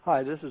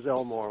Hi, this is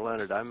Elmore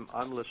Leonard. I'm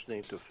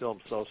listening to Film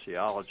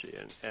Sociology,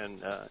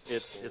 and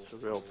it's a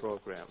real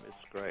program.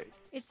 It's great.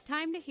 It's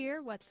time to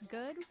hear what's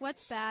good,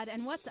 what's bad,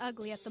 and what's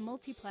ugly at the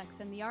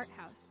multiplex and the art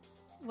house.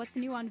 What's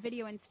new on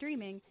video and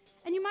streaming,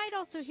 and you might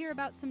also hear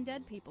about some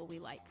dead people we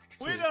like.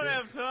 We don't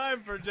have time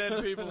for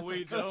dead people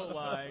we don't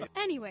like.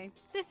 Anyway,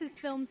 this is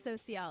Film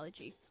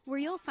Sociology, where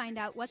you'll find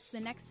out what's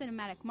the next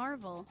cinematic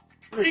marvel.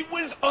 It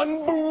was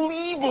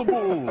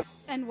unbelievable!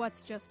 And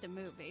what's just a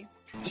movie.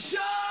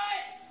 Shut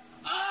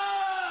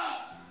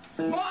up!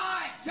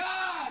 My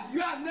God,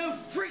 you have no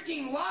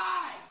freaking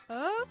life!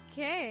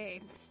 Okay,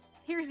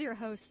 here's your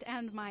host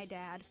and my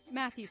dad,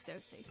 Matthew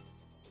Socey.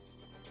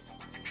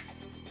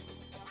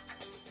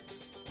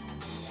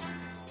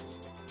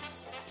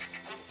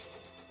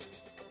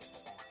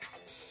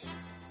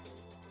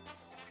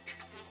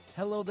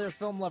 Hello there,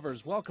 film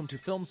lovers. Welcome to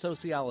Film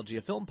Sociology,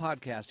 a film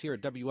podcast here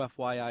at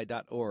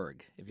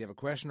WFYI.org. If you have a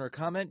question or a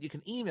comment, you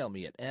can email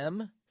me at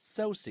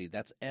msocey,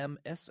 that's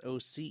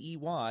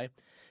M-S-O-C-E-Y,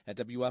 at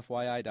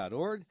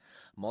WFYI.org.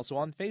 I'm also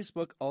on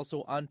Facebook,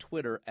 also on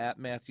Twitter, at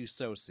Matthew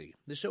Socey.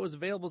 This show is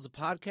available as a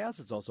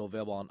podcast. It's also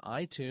available on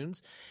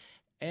iTunes.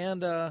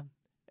 And of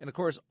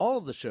course, all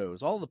of the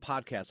shows, all of the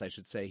podcasts, I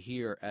should say,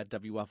 here at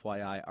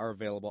WFYI are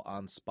available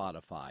on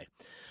Spotify.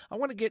 I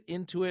want to get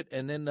into it,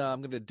 and then I'm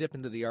going to dip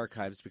into the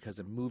archives because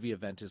a movie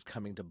event is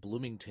coming to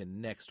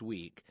Bloomington next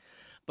week.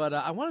 But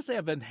I want to say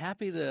I've been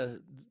happy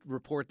to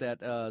report that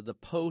the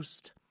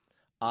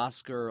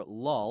post-Oscar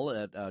lull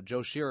that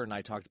Joe Shearer and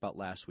I talked about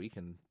last week,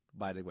 and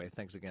by the way,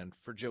 thanks again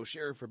for Joe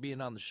Shearer for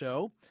being on the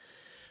show.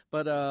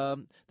 But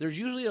there's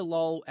usually a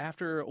lull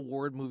after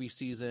award movie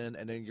season,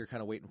 and then you're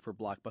kind of waiting for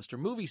blockbuster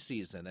movie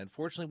season. And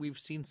fortunately, we've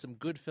seen some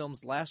good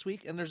films last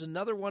week, and there's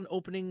another one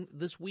opening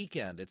this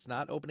weekend. It's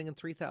not opening in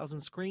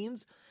 3,000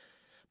 screens,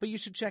 but you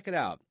should check it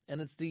out. And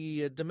it's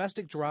the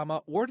domestic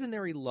drama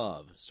Ordinary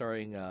Love,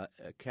 starring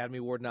Academy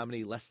Award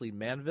nominee Leslie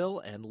Manville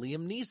and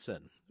Liam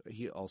Neeson.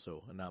 He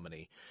also a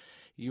nominee.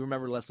 You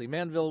remember Leslie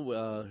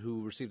Manville,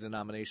 who received a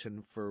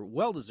nomination for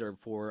well-deserved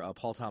for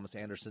Paul Thomas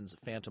Anderson's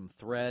Phantom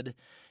Thread,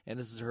 and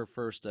this is her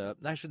first.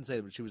 I shouldn't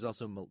say, but she was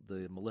also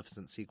the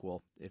Maleficent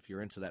sequel. If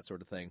you're into that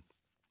sort of thing,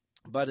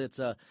 but it's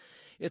a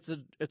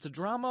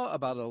drama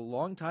about a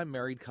longtime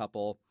married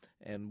couple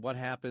and what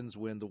happens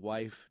when the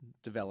wife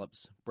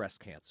develops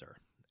breast cancer.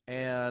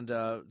 And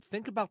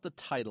think about the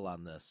title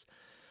on this.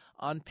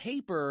 On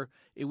paper,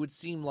 it would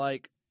seem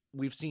like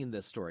we've seen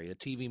this story, a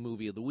TV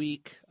movie of the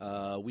week,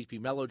 weepy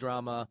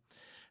melodrama.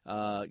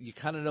 You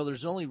kind of know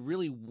there's only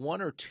really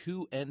one or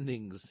two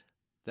endings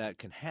that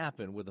can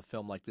happen with a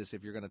film like this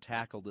if you're going to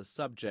tackle this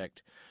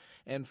subject.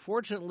 And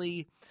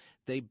fortunately,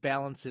 they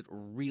balance it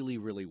really,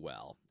 really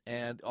well.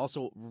 And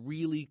also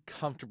really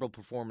comfortable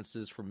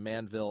performances from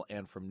Manville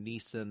and from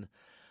Neeson.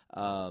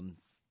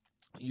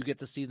 You get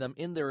to see them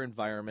in their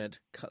environment,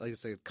 like I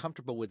say,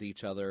 comfortable with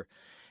each other.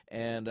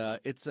 And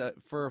it's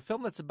for a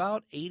film that's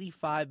about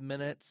 85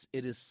 minutes,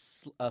 it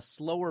is a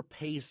slower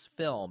pace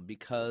film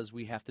because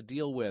we have to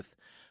deal with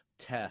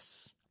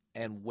tests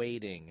and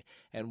waiting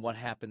and what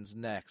happens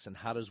next and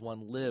how does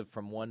one live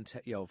from one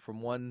test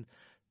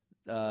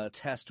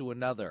to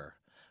another,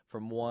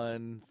 from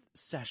one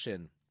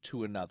session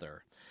to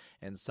another.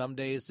 And some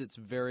days it's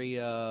very,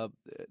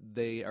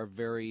 they are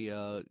very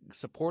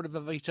supportive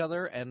of each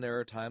other, and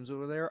there are times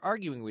where they're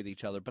arguing with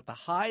each other. But the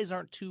highs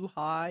aren't too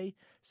high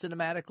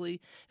cinematically,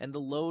 and the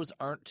lows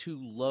aren't too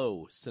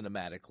low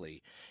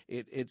cinematically.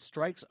 It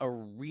strikes a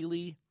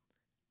really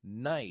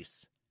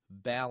nice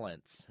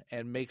balance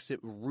and makes it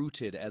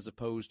rooted as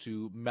opposed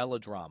to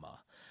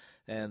melodrama.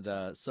 And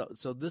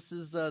so this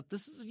is a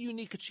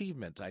unique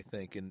achievement, I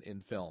think,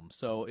 in film.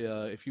 So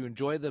if you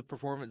enjoy the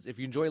performance, if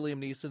you enjoy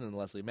Liam Neeson and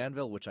Leslie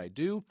Manville, which I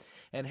do,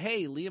 and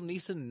hey, Liam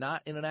Neeson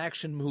not in an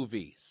action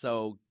movie,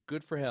 so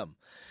good for him.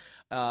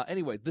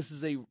 Anyway, this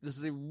is a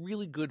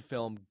really good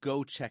film.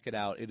 Go check it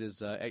out. It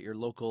is at your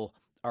local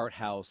art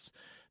house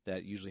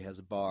that usually has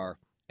a bar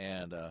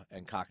and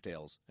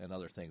cocktails and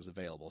other things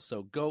available.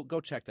 So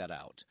go check that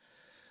out.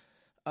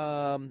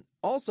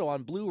 Also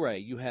on Blu-ray,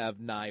 you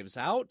have Knives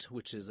Out,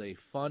 which is a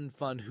fun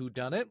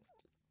whodunit,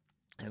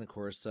 and of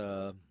course,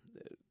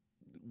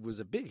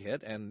 was a big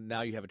hit, and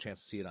now you have a chance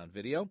to see it on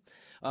video.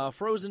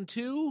 Frozen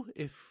 2,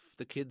 if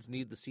the kids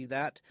need to see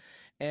that,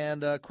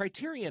 and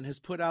Criterion has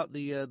put out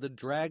the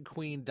drag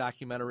queen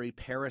documentary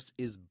Paris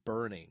is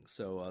Burning,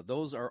 so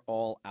those are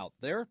all out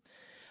there.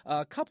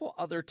 A couple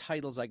other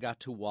titles I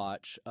got to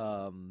watch.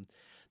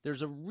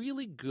 There's a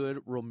really good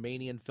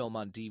Romanian film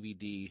on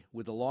DVD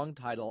with a long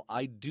title,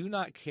 I Do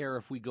Not Care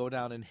If We Go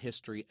Down in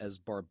History as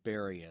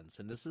Barbarians.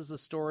 And this is a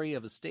story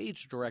of a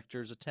stage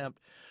director's attempt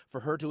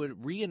for her to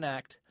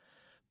reenact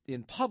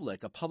in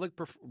public, a public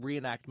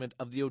reenactment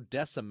of the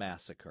Odessa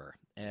massacre.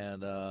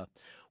 And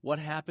what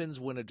happens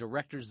when a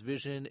director's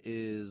vision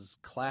is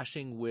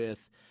clashing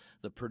with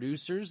the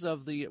producers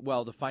of the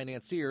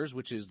financiers,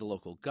 which is the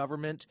local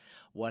government.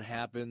 What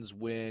happens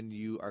when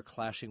you are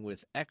clashing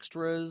with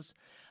extras?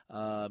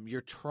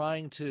 You're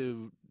trying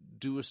to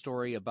do a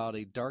story about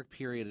a dark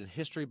period in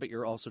history, but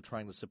you're also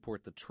trying to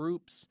support the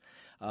troops.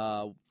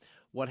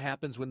 What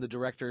happens when the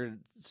director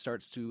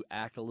starts to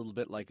act a little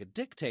bit like a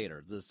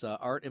dictator, this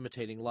art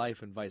imitating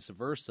life and vice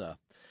versa.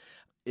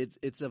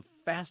 It's a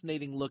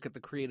fascinating look at the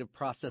creative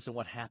process and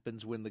what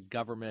happens when the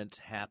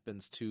government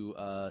happens to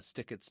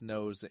stick its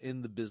nose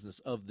in the business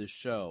of the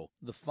show.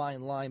 The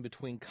fine line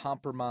between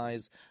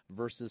compromise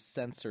versus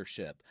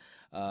censorship.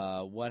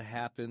 What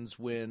happens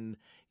when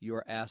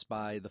you're asked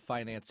by the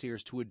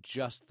financiers to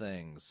adjust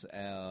things,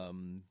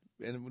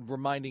 and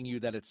reminding you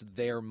that it's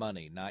their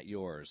money, not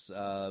yours.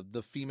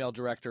 The female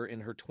director in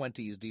her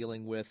 20s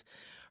dealing with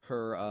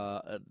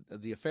her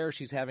the affair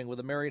she's having with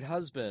a married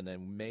husband,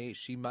 and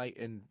she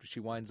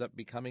winds up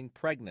becoming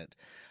pregnant,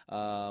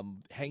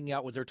 hanging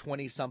out with her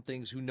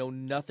 20-somethings who know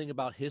nothing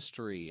about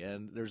history.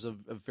 And there's a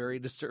very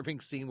disturbing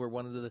scene where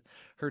one of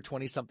her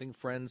 20-something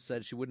friends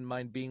said she wouldn't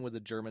mind being with a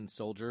German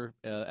soldier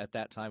at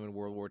that time in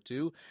World War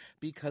II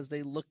because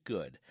they look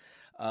good.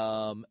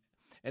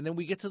 And then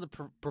we get to the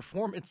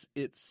performance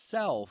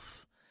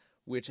itself,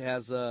 which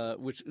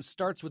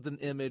starts with an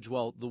image,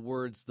 the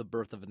words "The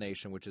Birth of a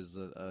Nation," which is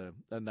a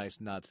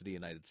nice nod to the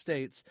United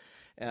States.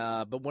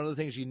 But one of the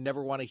things you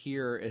never want to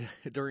hear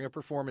during a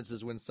performance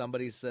is when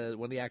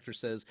the actor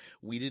says,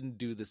 "We didn't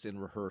do this in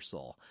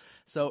rehearsal."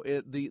 So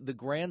the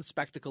grand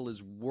spectacle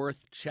is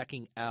worth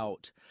checking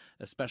out,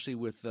 especially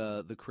with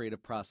the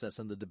creative process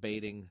and the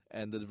debating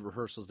and the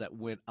rehearsals that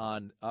went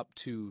on up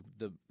to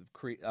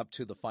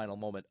the final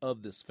moment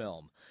of this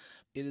film.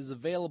 It is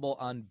available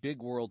on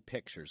Big World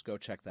Pictures. Go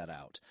check that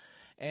out.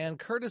 And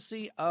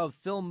courtesy of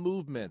Film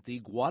Movement,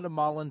 the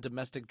Guatemalan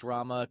domestic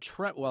drama,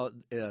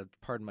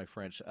 pardon my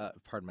French,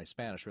 pardon my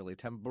Spanish, really,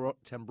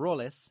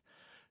 Tembroles,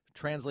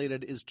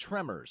 translated is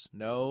Tremors.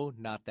 No,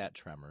 not that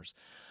Tremors.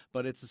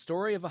 But it's a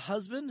story of a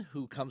husband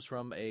who comes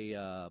from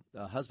a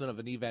husband of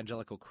an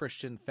evangelical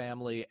Christian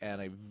family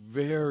and a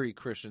very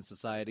Christian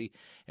society.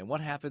 And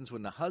what happens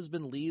when the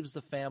husband leaves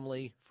the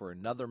family for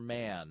another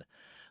man,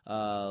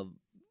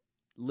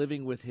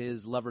 living with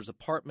his lover's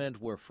apartment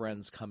where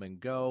friends come and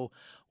go.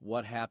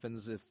 What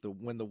happens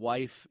when the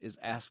wife is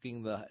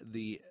asking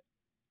the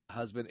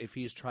husband if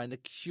he's trying to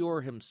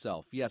cure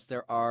himself? Yes,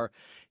 there are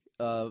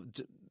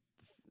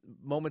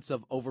moments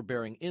of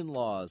overbearing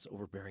in-laws,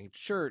 overbearing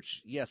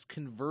church, yes,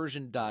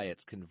 conversion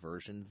diets,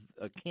 conversion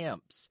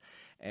camps,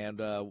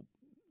 and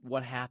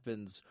what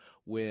happens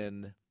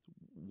when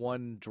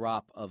one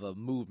drop of a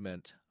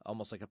movement,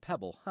 almost like a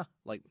pebble,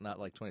 not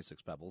like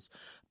 26 pebbles,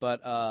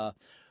 but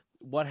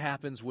what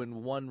happens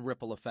when one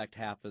ripple effect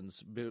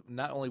happens,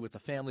 not only with the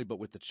family but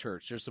with the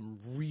church. There's some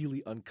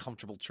really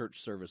uncomfortable church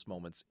service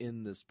moments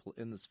in this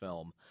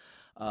film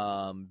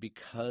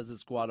because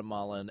it's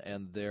Guatemalan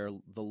and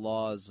the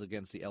laws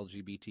against the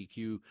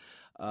LGBTQ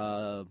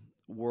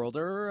world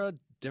are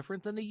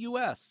different than the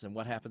U.S. And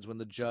what happens when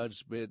the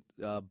judge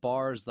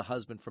bars the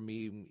husband from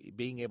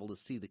being able to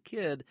see the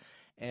kid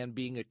and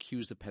being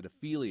accused of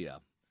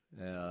pedophilia.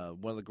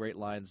 One of the great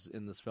lines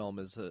in this film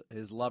is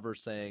his lover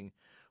saying,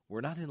 "We're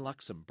not in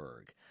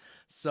Luxembourg."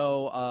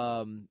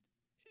 So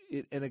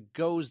it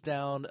goes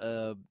down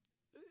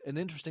an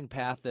interesting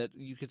path that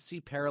you could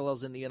see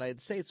parallels in the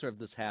United States of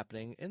this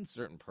happening in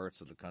certain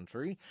parts of the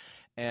country,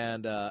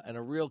 and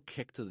a real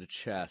kick to the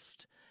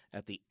chest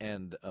at the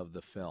end of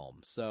the film.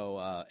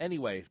 So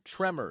anyway,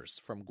 Tremors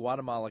from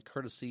Guatemala,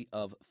 courtesy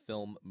of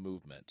Film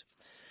Movement.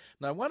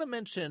 Now, I want to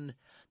mention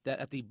that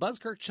at the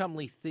Buskirk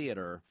Chumley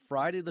Theater,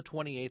 Friday the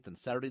 28th and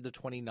Saturday the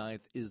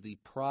 29th is the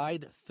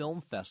Pride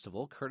Film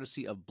Festival,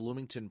 courtesy of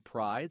Bloomington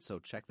Pride, so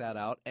check that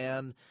out.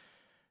 And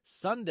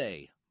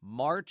Sunday,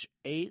 March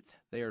 8th,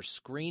 they are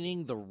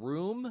screening The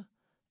Room.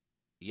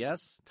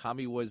 Yes,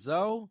 Tommy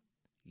Wiseau.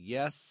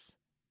 Yes,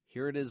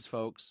 here it is,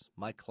 folks,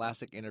 my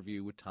classic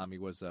interview with Tommy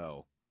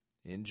Wiseau.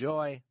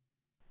 Enjoy.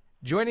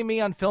 Joining me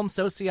on Film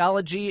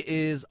Sociology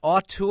is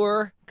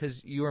auteur,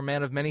 because you are a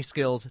man of many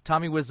skills,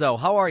 Tommy Wiseau.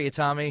 How are you,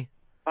 Tommy?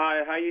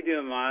 Hi, how you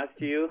doing, Moss?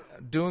 You?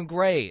 Doing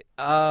great.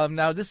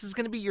 Now, this is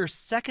going to be your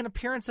second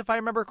appearance, if I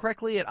remember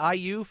correctly, at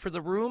IU for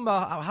The Room.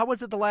 How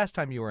was it the last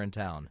time you were in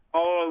town?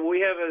 Oh, we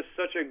have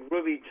such a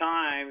groovy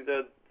time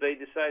that they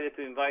decided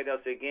to invite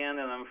us again,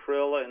 and I'm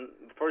thrilled. And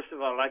first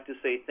of all, I'd like to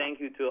say thank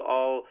you to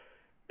all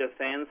the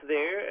fans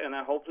there, and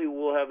hopefully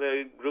we'll have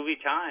a groovy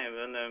time,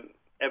 and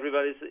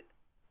everybody's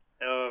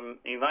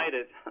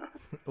invited.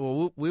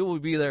 Well, we will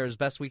be there as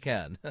best we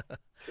can.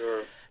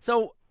 Sure.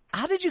 So,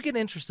 how did you get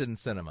interested in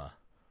cinema?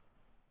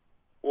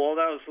 Well,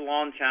 that was a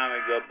long time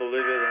ago,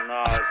 believe it or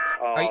not.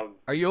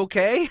 Are you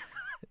okay?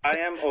 I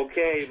am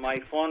okay. My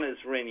phone is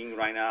ringing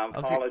right now. I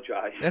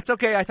apologize. That's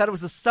okay. I thought it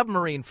was a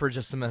submarine for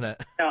just a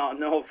minute.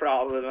 No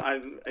problem.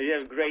 You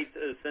have a great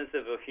sense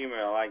of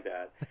humor. I like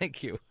that.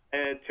 Thank you.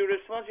 To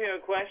respond to your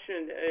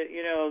question,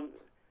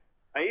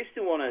 I used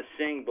to want to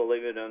sing,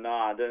 believe it or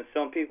not, and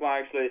some people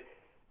actually,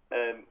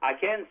 I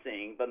can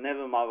sing, but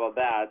never mind about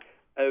that.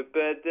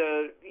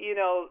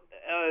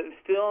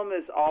 Film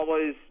has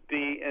always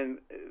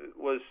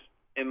was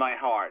in my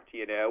heart,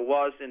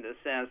 was in the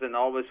sense and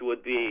always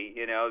would be,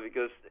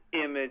 because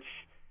image,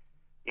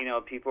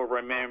 people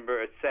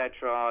remember,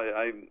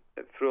 etc.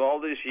 Through all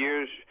these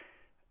years,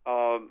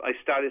 I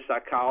studied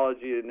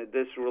psychology, and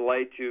this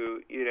relates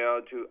to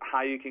to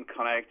how you can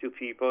connect to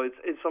people.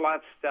 It's a lot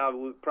of stuff.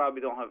 We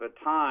probably don't have the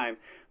time,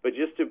 but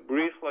just to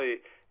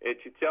briefly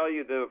to tell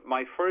you,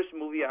 my first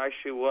movie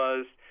actually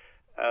was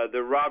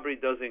The Robbery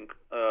Doesn't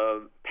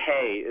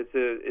Pay.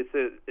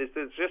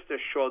 It's just a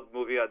short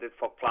movie I did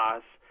for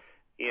class,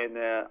 and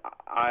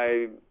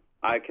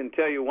I can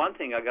tell you one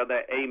thing. I got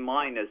that A-.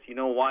 You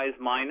know why it's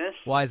minus?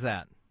 Why is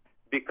that?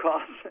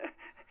 Because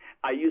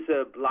I use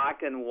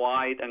black and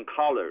white and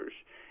colors.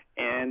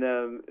 And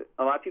a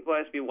lot of people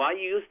ask me, why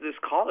you use these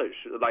colors?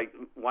 Like,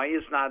 why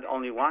is not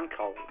only one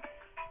color?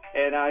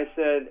 And I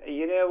said,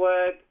 you know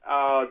what?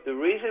 The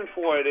reason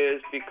for it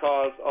is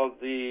because of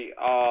the,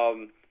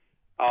 I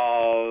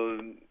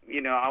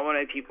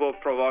wanted people to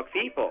provoke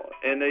people.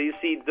 And you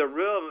see, The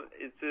Room,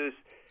 it's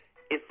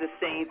the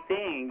same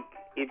thing.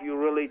 If you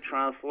really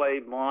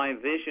translate my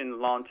vision a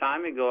long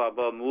time ago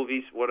about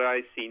movies, what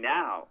I see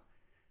now.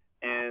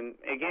 And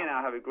again,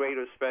 I have a great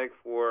respect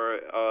for.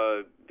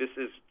 This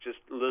is just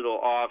a little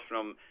off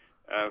from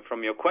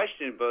your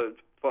question, but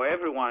for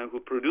everyone who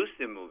produced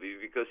the movie,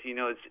 because it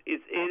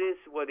is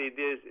what it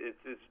is.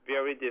 It's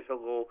very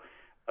difficult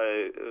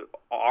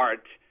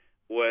art.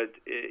 What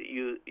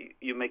you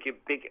make a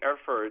big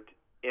effort,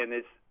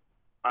 and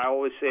I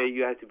always say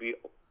you have to be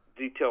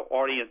detail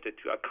oriented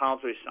to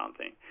accomplish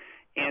something.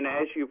 And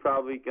as you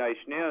probably guys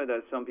know,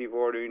 that some people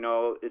already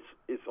know,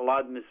 it's a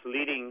lot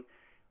misleading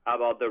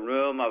about The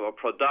Room, about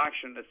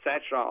production,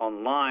 etc.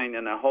 online,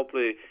 and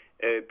hopefully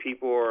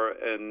people are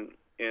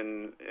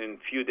in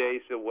few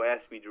days will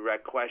ask me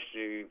direct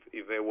questions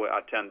if they will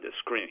attend the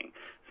screening.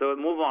 So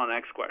move on,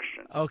 next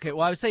question. Okay,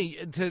 well, I was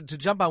saying, to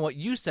jump on what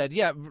you said,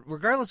 yeah,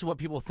 regardless of what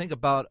people think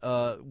about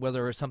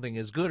whether something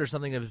is good or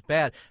something is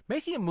bad,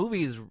 making a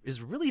movie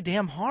is really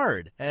damn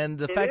hard.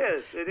 And It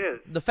is.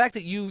 The fact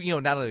that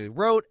you not only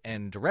wrote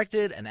and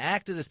directed and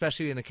acted,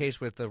 especially in the case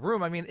with The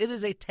Room, I mean, it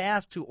is a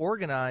task to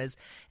organize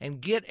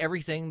and get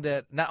everything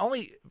that, not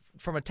only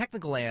from a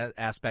technical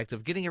aspect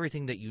of getting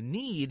everything that you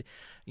need,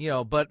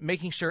 but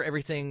making sure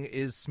everything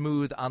is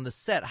smooth on the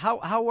set.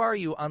 How are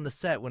you on the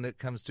set when it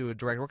comes to a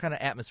director? What kind of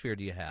atmosphere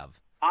do you have?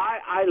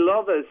 I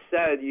love a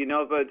set,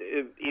 but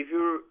if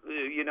you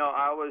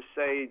I always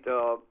say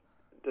the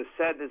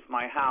set is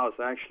my house,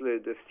 actually,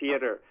 the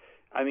theater.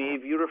 I mean,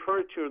 if you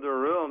refer to The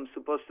Room, it's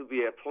supposed to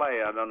be a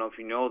play. I don't know if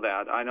you know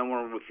that. I don't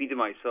want to repeat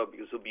myself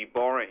because it would be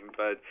boring,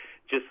 but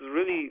just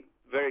really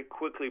very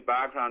quickly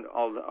background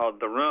of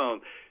The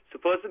Room.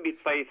 Supposed to be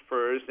played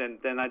first, and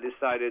then I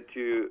decided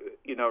to,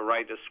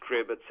 write a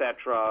script,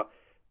 etc.,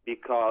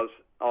 because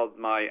of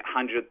my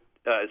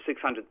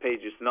 600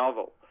 pages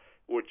novel,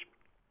 which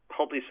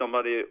hopefully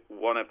somebody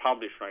want to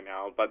publish right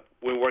now, but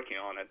we're working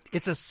on it.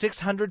 It's a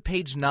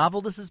 600-page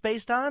novel this is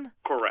based on?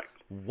 Correct.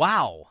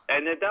 Wow.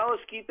 And that was,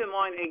 keep in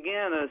mind,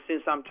 again,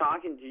 since I'm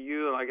talking to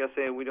you, like I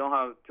say, we don't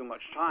have too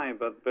much time,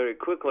 but very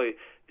quickly,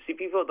 see,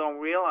 people don't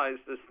realize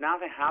this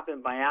nothing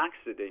happened by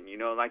accident.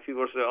 Like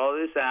people say, oh,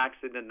 this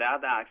accident,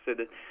 that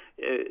accident.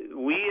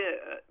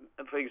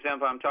 For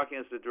example, I'm talking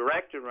as the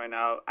director right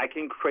now, I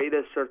can create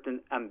a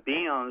certain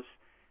ambience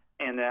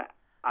and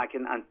I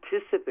can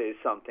anticipate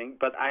something,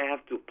 but I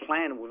have to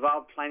plan.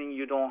 Without planning,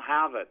 you don't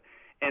have it.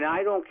 And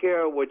I don't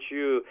care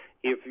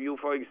if you,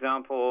 for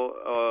example,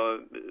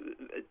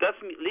 that's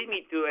lead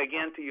me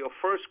to your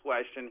first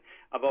question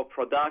about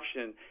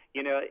production.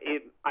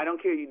 If I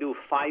don't care if you do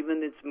 5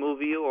 minutes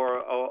movie or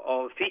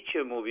a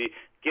feature movie,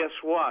 guess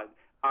what?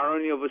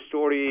 Irony of a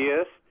story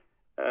is,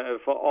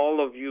 for all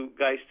of you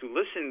guys to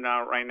listen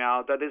now, right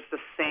now, that is the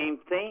same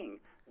thing.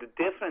 The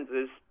difference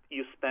is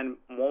you spend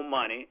more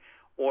money,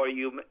 or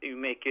you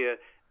make a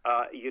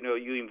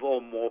you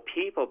involve more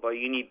people, but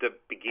you need the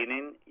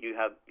beginning, you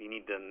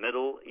need the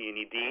middle, you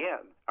need the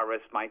end. I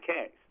rest my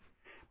case.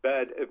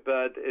 But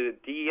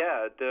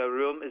The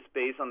Room is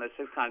based on a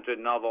 600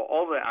 novel,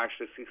 over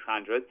actually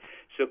 600.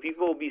 So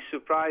people will be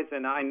surprised.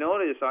 And I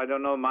noticed, I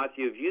don't know,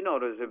 Matthew, if you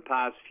noticed in the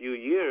past few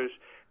years,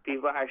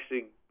 people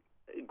actually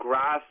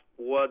grasp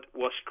what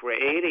was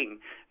creating.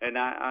 And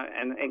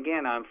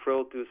again, I'm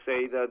thrilled to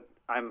say that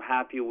I'm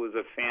happy with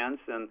the fans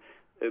and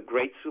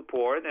great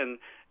support. And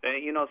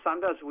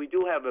sometimes we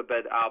do have a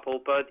bad apple,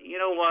 but you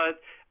know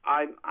what?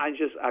 I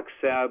just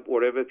accept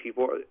whatever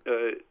people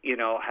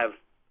have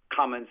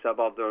comments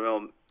about The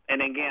Room.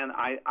 And again,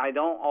 I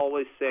don't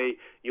always say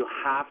you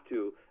have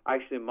to.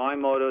 Actually, my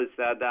motto is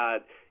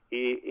that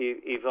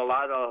if a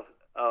lot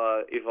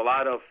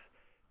of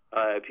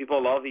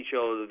people love each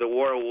other, the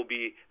world will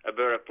be a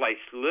better place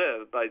to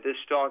live. By this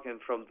talking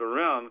from The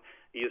Room,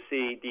 you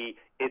see,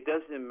 it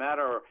doesn't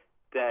matter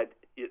that.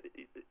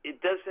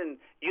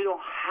 You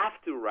don't have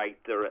to write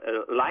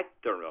like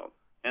The Room.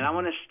 And I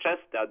want to stress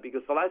that,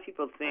 because a lot of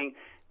people think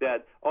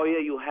that, oh yeah,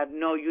 you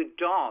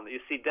don't. You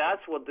see,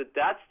 that's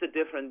the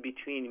difference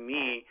between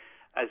me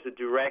as a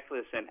director,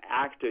 as an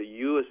actor,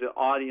 you as the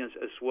audience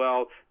as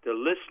well, the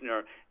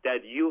listener,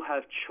 that you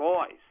have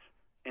choice.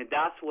 And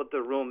that's what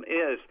The Room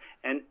is.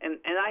 And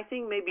I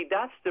think maybe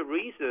that's the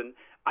reason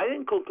I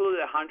didn't conclude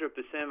it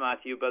 100%,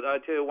 Matthew, but I'll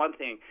tell you one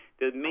thing,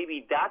 that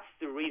maybe that's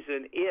the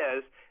reason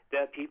is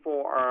that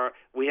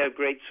we have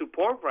great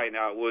support right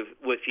now with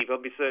people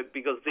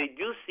because they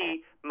do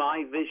see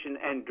my vision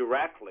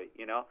indirectly,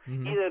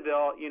 Either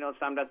they'll,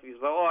 sometimes people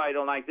say, oh, I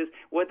don't like this.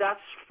 Well, that's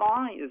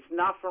fine. It's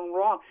nothing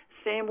wrong.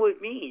 Same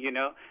with me,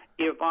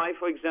 If I,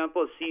 for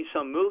example, see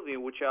some movie,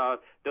 which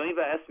don't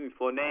even ask me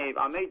for names,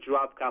 I may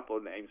drop a couple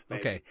of names,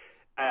 maybe. Okay.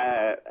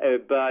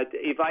 But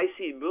if I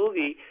see a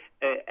movie,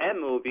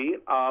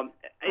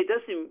 it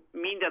doesn't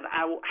mean that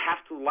I will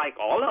have to like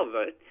all of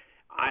it.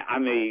 I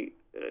may,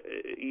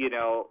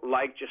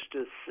 like just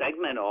a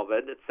segment of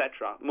it,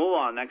 etc. Move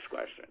on, next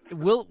question.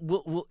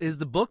 Will is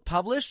the book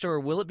published, or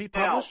will it be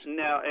published?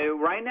 No.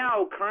 Right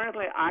now,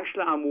 currently,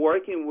 actually, I'm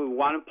working with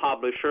one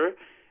publisher,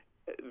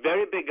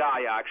 very big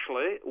guy,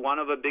 actually, one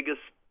of the biggest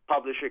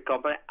publisher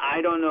company.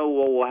 I don't know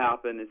what will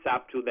happen. It's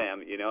up to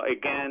them.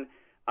 Again,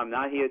 I'm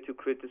not here to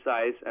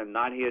criticize. I'm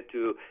not here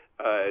to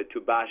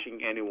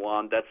bashing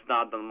anyone. That's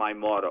not my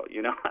motto.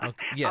 Okay,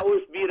 yes. I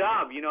was beat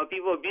up.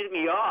 People beat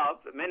me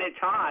up many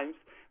times.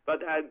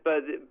 But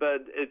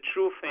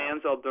true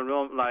fans of the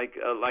room, like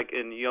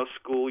in your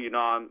school,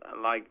 I'm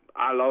like,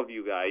 I love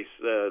you guys.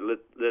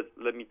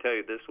 Let me tell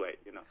you this way,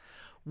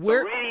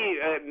 We're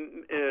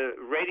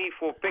ready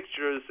for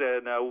pictures,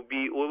 and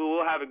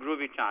we'll have a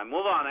groovy time.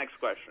 Move on, next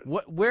question.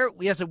 Where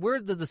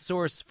did the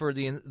source for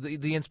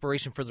the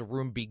inspiration for the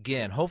room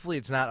begin? Hopefully,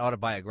 it's not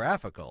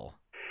autobiographical.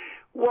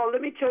 Well,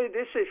 let me tell you,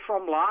 this is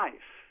from life.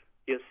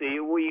 You see,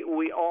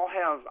 we all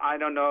have, I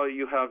don't know,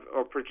 you have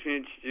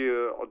opportunity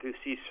to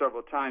see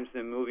several times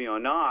the movie or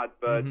not,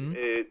 but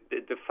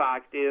the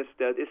fact is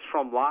that it's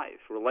from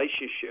life,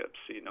 relationships,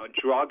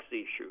 drugs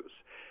issues.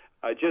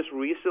 Just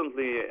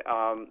recently,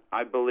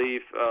 I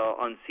believe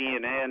on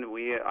CNN,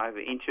 I have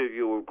an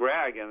interview with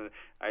Greg, and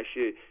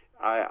actually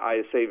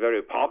I say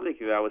very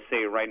publicly, I would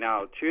say right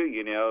now too,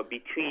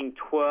 between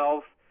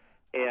 12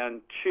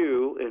 and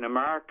 2 in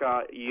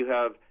America, you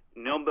have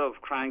number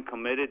of crime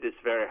committed is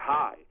very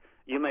high.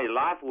 You may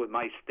laugh with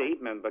my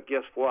statement, but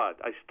guess what?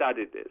 I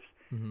studied this,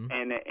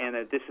 and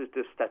this is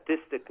the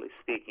statistically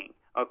speaking.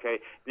 Okay,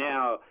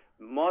 now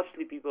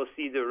mostly people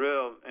see the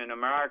room in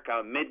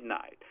America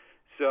midnight,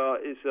 so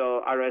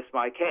I rest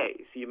my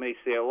case. You may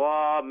say,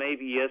 well,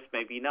 maybe yes,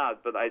 maybe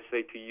not, but I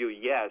say to you,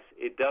 yes,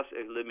 it does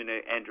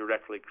eliminate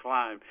indirectly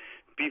crime.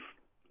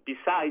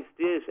 Besides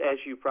this,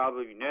 as you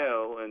probably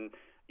know, and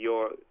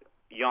your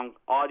young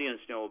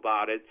audience know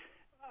about it,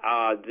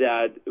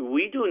 that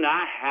we do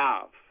not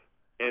have.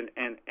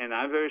 And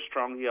I'm very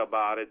strongly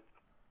about it,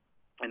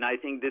 and I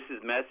think this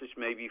is message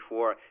maybe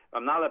for,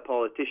 I'm not a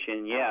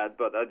politician yet,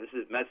 but this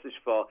is message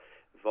for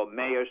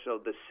mayors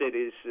of the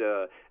cities,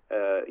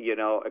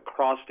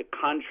 across the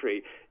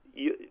country.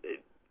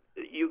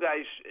 You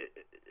guys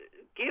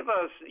give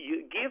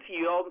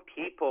young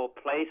people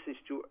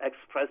places to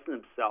express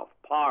themselves,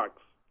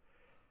 parks,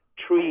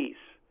 trees,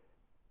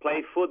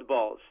 play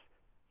footballs,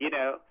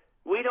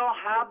 We don't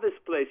have these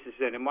places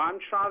anymore. I'm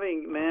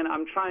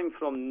trying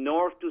from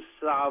north to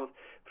south,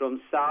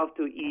 from south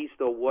to east,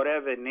 or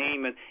whatever,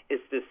 name it.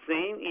 It's the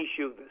same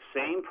issue, the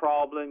same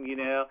problem,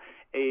 and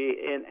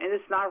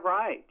it's not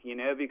right,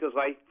 because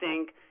I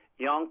think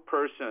young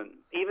person,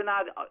 even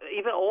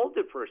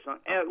older person,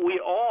 we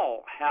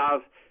all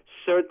have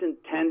certain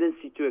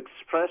tendency to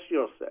express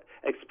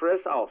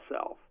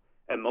ourselves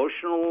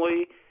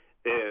emotionally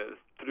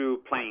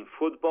through playing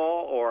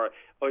football or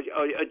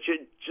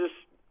just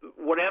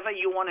whatever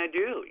you want to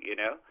do,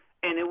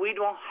 and we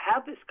don't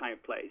have this kind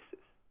of places,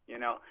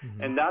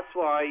 and that's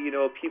why,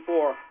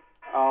 people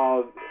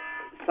are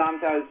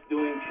sometimes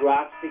doing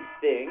drastic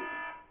things,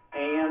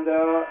 and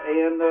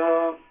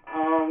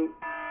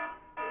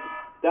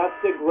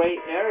that's the gray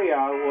area,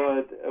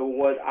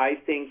 what I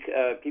think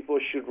people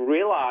should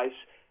realize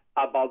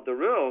about the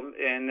room,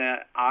 and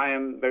I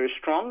am very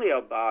strongly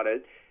about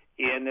it,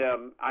 and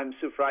I'm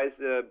surprised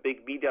the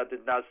big media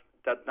does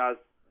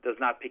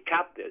not pick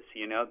up this,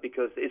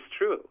 because it's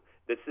true.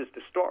 This is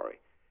the story.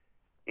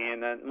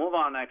 And move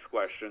on, next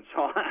question.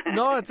 So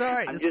no, it's all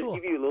right. I'm it's just cool.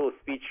 giving you a little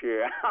speech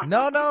here.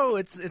 No,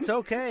 it's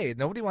okay.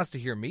 Nobody wants to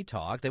hear me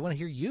talk. They want to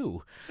hear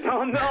you.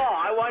 No,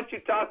 I want you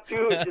to talk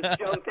too. Just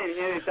jump in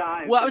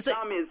anytime. Well, I was saying,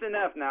 Tommy, it's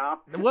enough now.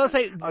 Well,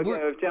 say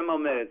okay, 10 more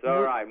minutes.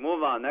 All right,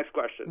 move on. Next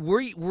question.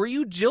 Were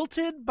you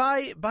jilted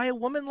by a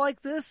woman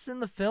like this in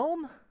the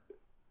film?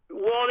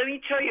 Well, let me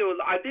tell you,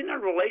 I've been in a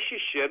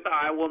relationship.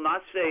 I will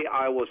not say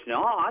I was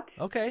not.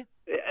 Okay.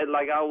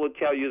 Like I will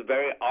tell you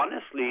very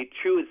honestly,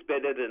 2 is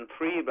better than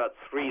 3, but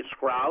 3 is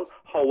crowd.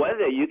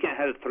 However, you can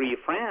have 3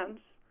 friends.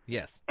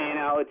 Yes. And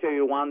I will tell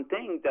you one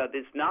thing, that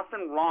there's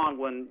nothing wrong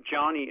when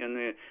Johnny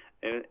in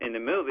the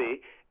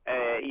movie,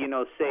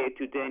 say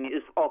to Danny,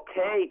 it's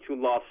okay to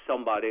love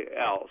somebody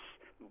else.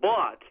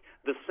 But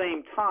the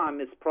same time,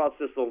 it's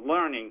process of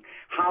learning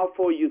how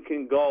far you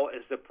can go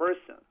as a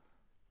person.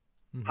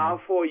 Mm-hmm. How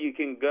far you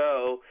can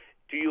go.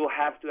 Do you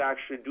have to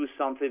actually do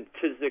something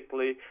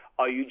physically,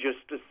 or you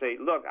just to say,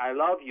 look, I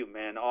love you,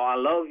 man, or I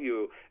love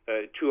you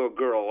to a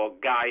girl or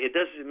guy? It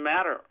doesn't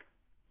matter.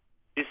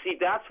 You see,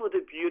 that's what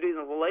the beauty in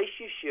a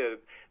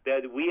relationship,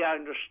 that we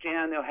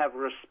understand and have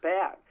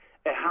respect,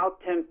 and how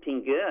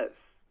tempting is.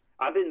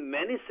 I've been in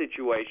many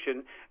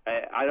situations,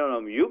 I don't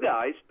know you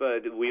guys,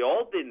 but we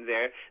all been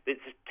there, that's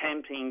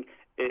tempting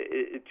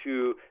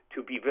to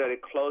be very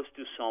close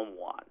to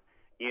someone,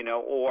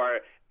 or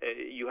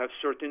you have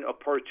certain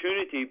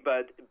opportunity,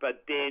 but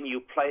then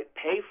you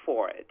pay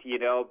for it,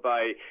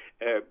 by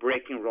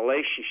breaking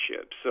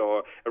relationships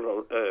or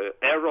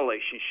a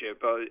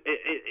relationship.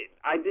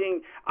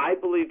 I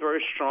believe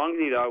very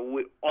strongly that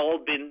we've all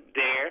been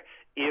there.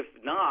 If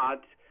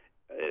not,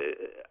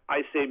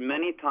 I say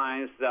many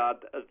times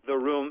that the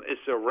room is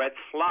a red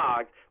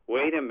flag.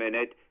 Wait a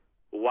minute,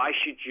 why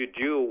should you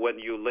do when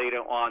you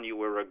later on you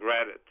will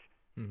regret it?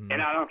 Mm-hmm.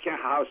 And I don't care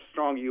how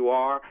strong you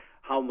are,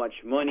 how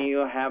much money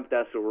you have,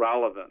 that's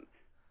irrelevant.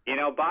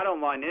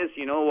 Bottom line is,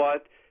 you know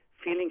what?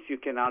 Feelings you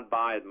cannot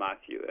buy it,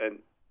 Matthew, and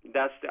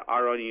that's the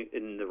irony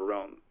in the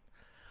room.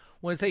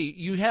 Well, I say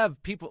you have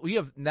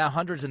now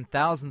hundreds and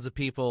thousands of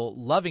people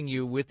loving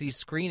you with these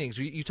screenings.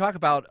 You talk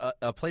about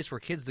a place for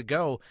kids to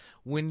go.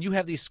 When you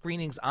have these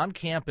screenings on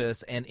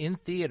campus and in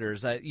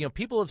theaters,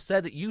 people have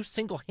said that you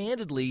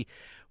single-handedly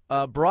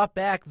brought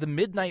back the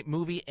midnight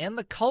movie and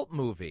the cult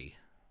movie.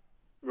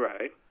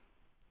 Right.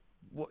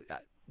 Well,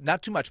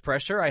 not too much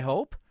pressure, I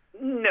hope.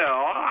 No,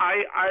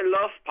 I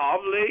love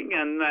public,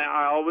 and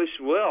I always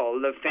will.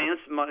 The fans,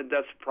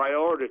 that's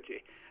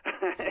priority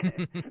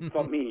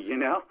for me,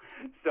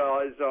 So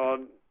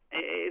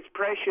it's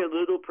pressure,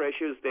 little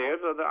pressure is there,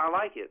 so I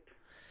like it.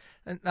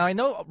 And now, I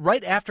know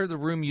right after The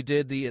Room you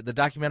did the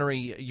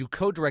documentary, you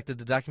co-directed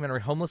the documentary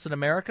Homeless in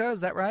America,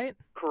 is that right?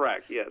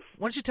 Correct, yes.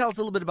 Why don't you tell us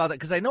a little bit about that?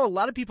 Because I know a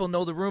lot of people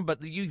know The Room,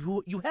 but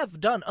you have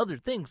done other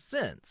things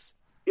since.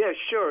 Yeah,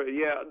 sure.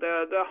 Yeah,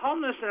 the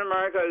Homeless in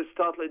America is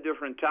totally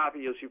different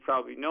topic, as you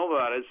probably know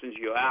about it since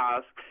you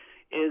asked,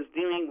 is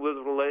dealing with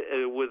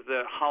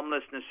the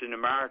homelessness in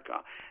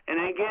America.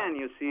 And again,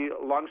 you see,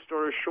 long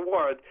story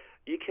short,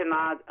 you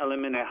cannot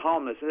eliminate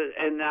homelessness.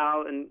 And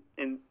now,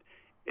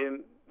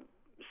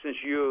 since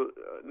you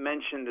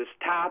mentioned this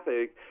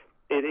topic,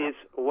 it is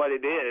what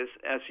it is.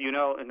 As you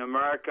know, in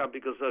America,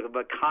 because of the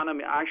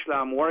economy, actually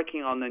I'm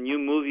working on a new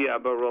movie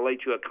about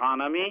relate to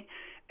economy,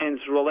 and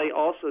it's relate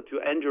also to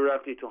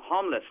indirectly to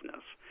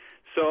homelessness.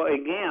 So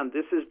again,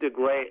 this is the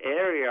gray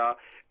area,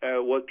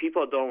 what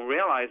people don't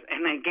realize.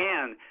 And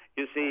again,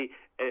 you see,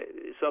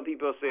 some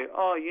people say,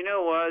 oh, you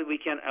know what, we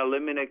can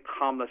eliminate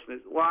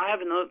homelessness. Well, I have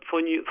not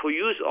for you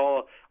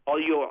all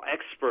your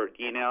expert,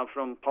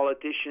 from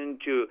politician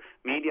to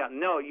media.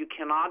 No, you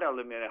cannot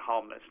eliminate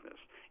homelessness.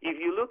 If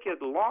you look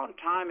at a long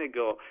time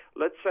ago,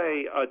 let's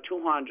say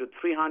 200,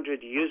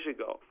 300 years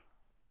ago,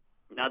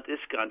 not this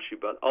country,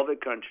 but other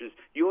countries,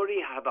 you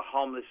already have a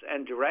homeless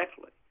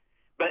indirectly.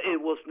 But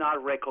it was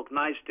not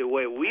recognized the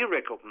way we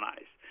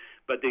recognize.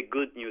 But the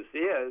good news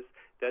is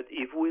that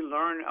if we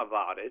learn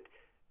about it,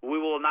 we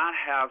will not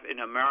have in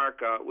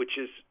America, which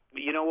is,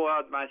 you know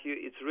what, Matthew,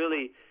 it's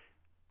really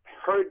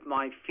hurt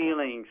my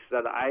feelings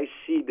that I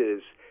see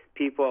this,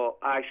 people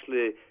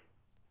actually,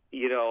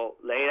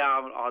 lay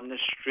down on the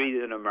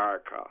street in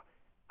America,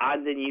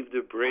 underneath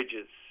the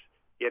bridges.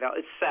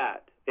 It's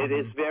sad. It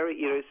is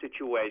very eerie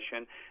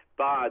situation,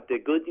 but the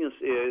good news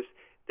is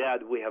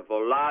that we have a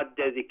lot of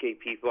dedicated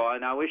people,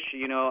 and I wish,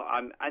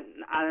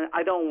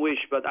 I don't wish,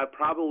 but I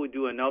probably would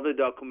do another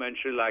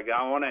documentary. Like,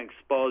 I want to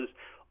expose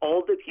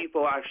all the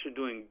people actually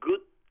doing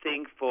good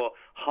things for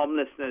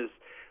homelessness,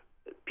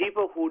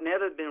 people who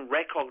never been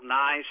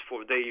recognized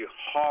for their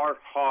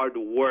hard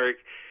work,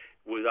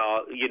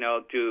 without,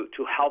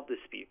 to help these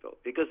people,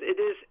 because it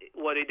is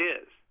what it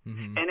is.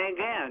 Mm-hmm. And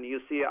again,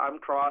 you see, I'm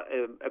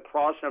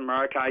across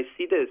America. I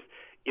see this.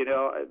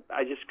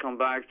 I just come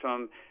back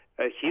from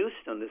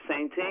Houston. The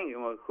same thing.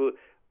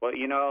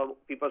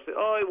 People say,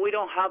 "Oh, we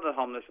don't have a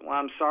homeless." Well,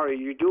 I'm sorry,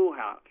 you do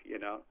have.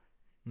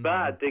 Mm-hmm.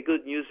 But the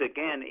good news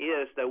again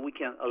is that we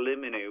can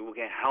eliminate. We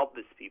can help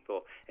these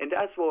people, and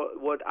that's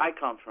what I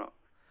come from.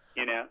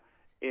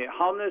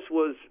 Homeless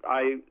was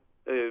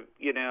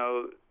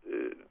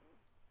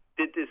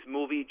did this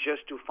movie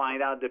just to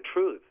find out the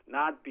truth,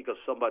 not because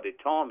somebody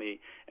told me.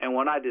 And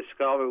when I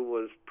discovered it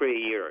was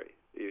pretty eerie,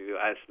 if you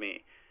ask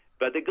me.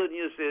 But the good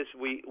news is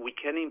we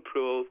can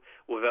improve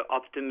with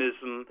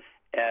optimism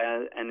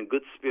and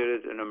good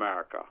spirit in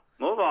America.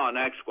 Move on,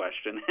 next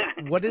question.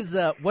 What's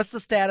the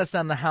status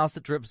on The House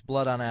That Drips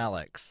Blood on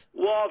Alex?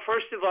 Well,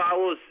 first of all, I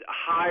was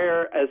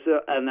hired as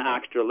an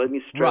actor. Let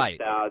me stress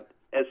that,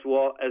 as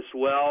well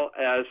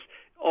as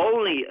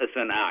only as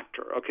an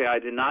actor. Okay, I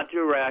did not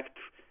direct.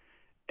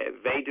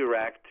 They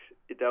direct.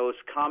 That was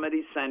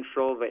Comedy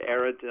Central. They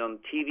aired it on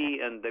TV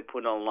and they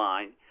put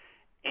online.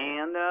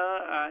 And,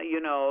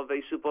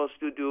 they supposed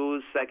to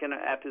do second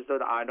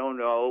episode, I don't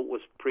know,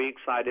 was pretty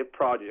excited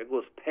project,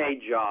 was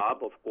paid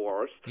job, of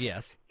course.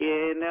 Yes.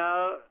 And,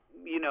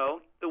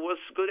 it was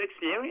good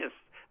experience.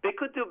 They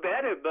could do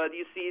better, but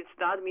you see, it's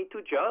not me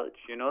to judge.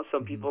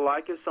 Some people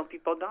like it, some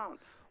people don't.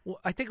 Well,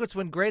 I think what's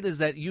been great is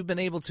that you've been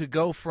able to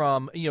go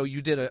from,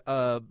 you did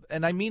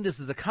and I mean this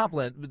as a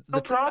compliment. No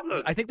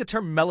problem. I think the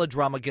term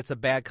melodrama gets a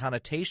bad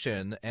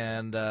connotation,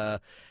 and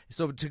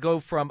so to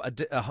go from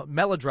a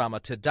melodrama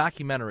to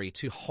documentary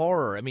to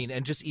horror, I mean,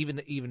 and just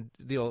even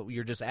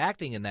you're just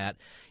acting in that,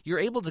 you're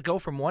able to go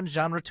from one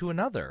genre to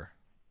another.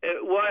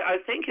 Well, I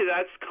think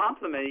that's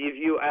compliment. If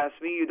you ask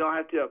me, you don't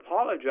have to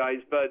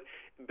apologize, but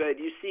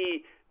you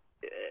see,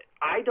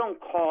 I don't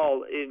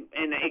call,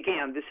 and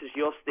again, this is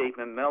your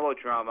statement,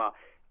 melodrama.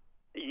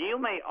 You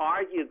may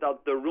argue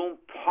that The Room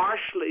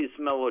partially is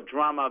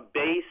melodrama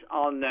based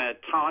on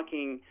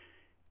talking,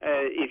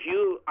 if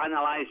you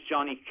analyze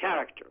Johnny's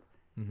character.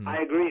 Mm-hmm. I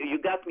agree. You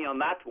got me on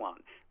that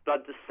one.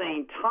 But at the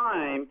same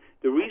time,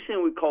 the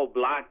reason we call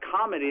black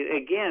comedy,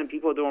 again,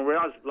 people don't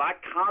realize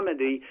black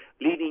comedy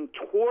leading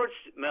towards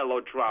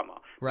melodrama.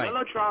 Right.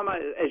 Melodrama,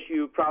 as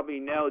you probably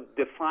know,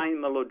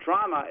 define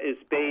melodrama is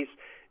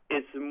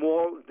it's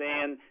more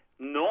than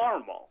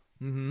normal.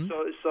 Mm-hmm.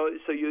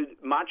 So you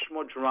much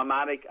more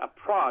dramatic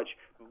approach.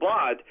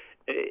 But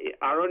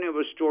irony of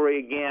a story,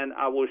 again,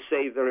 I will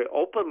say very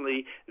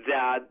openly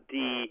that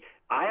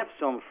I have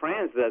some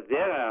friends that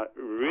they're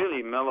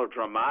really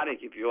melodramatic,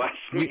 if you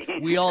ask me.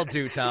 We all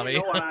do, Tommy. You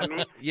know what I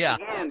mean? Yeah.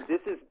 Again,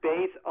 this is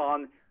based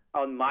on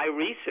my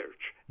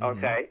research,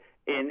 okay?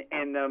 Mm-hmm.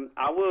 And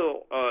I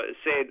will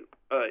say,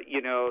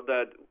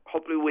 that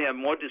hopefully we have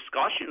more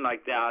discussion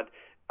like that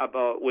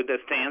about with the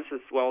fans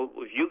as well,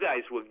 with you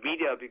guys, with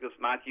media, because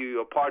Matthew,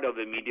 you're part of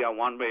the media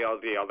one way or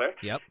the other.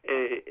 Yep.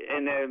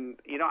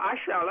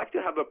 Actually, I'd like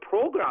to have a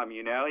program.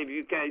 If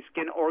you guys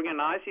can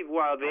organize it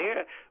while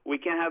there, we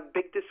can have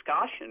big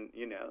discussion.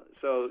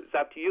 So it's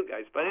up to you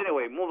guys. But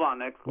anyway, move on.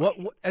 Next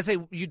question. I say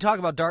you talk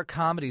about dark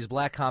comedies,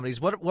 black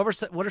comedies. What are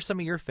some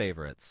of your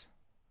favorites?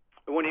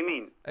 What do you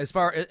mean? As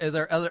far as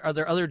are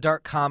there other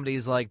dark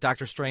comedies like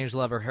Dr.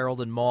 Strangelove or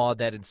Harold and Maude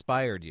that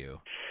inspired you?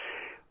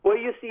 Well,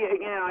 you see,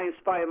 again, I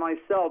inspire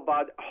myself,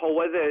 but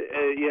however,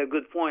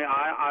 good point.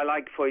 I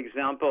like, for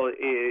example,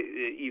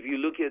 if you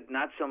look at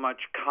not so much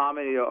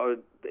comedy or,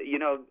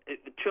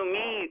 to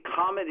me,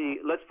 comedy,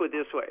 let's put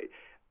it this way,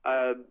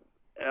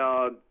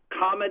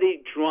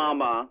 comedy,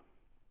 drama,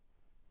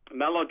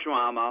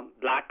 melodrama,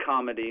 black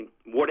comedy,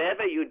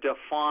 whatever you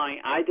define,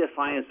 I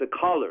define as the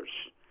colors.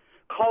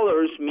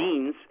 Colors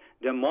means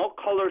the more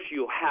colors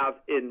you have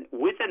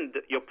within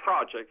your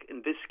project,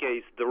 in this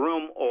case, The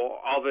Room or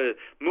other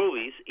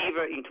movies,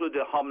 even include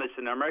The Homeless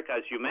in America,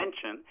 as you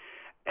mentioned,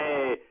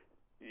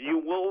 you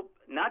will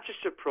not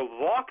just to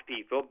provoke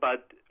people,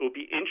 but it will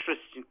be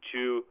interesting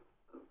to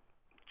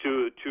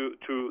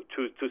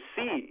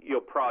see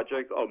your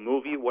project or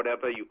movie,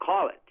 whatever you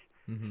call it.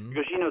 Mm-hmm.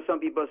 Because, some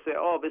people say,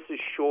 oh, this is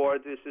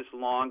short, this is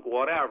long,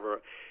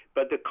 whatever.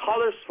 But the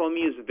colors for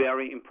me is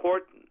very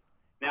important.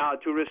 Now,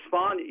 to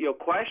respond to your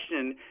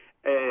question,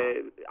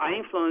 I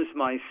influence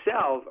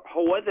myself.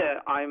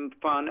 However, I'm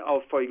fond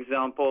of, for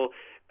example,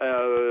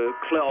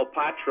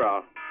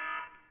 Cleopatra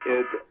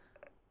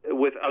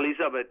with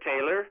Elizabeth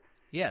Taylor.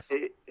 Yes.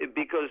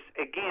 Because,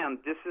 again,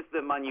 this is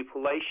the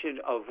manipulation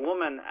of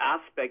woman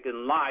aspect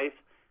in life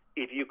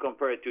if you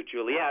compare it to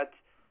Juliet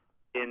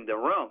in The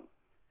Room.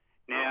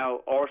 Now,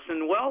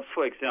 Orson Welles,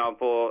 for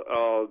example,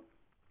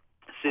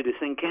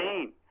 Citizen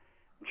Kane,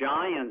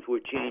 Giants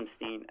with James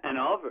Dean, and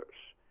others.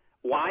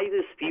 Why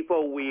these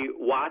people we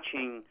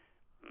watching,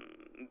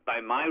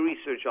 by my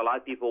research, a lot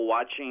of people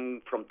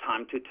watching from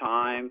time to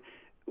time,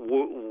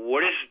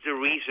 what is the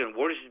reason?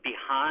 What is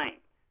behind?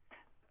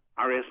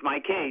 Or as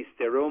my case,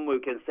 The Room, we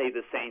can say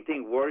the same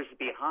thing. What is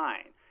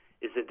behind?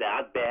 Is it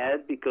that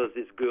bad because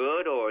it's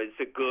good, or is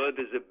it good,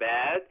 is it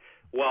bad?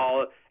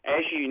 Well,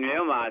 as you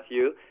know,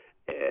 Matthew,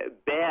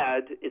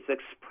 bad is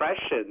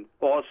expression,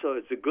 also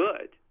it's a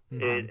good.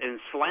 Mm-hmm. In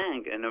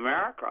slang in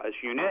America, as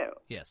you know.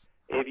 Yes.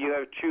 If you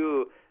have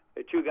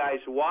two guys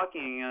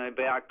walking and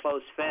they are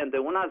close friends, they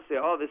will not say,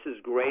 oh, this is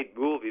a great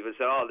movie. They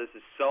say, oh, this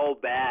is so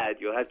bad,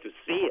 you have to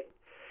see it.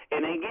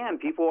 And again,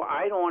 people,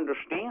 I don't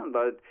understand,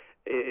 but,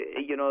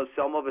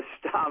 some of the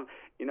stuff,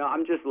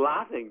 I'm just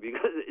laughing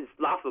because it's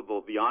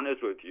laughable, to be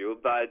honest with you.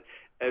 But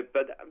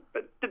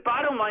the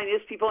bottom line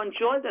is people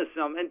enjoy this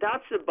film, and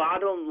that's the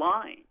bottom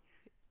line.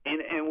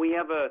 And we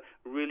have a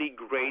really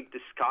great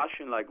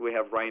discussion like we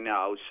have right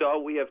now. So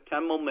we have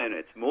 10 more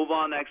minutes. Move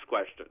on, next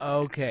question.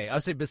 Okay.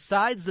 I'll say,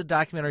 besides the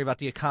documentary about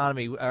the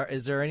economy,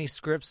 is there any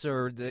scripts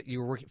or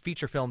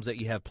feature films that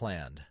you have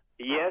planned?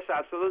 Yes,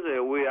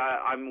 absolutely.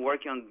 I'm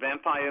working on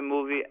vampire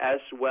movie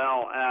as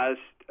well as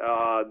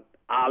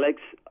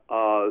Alex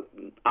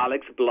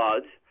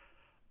Blood,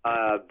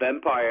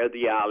 Vampire,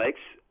 the Alex,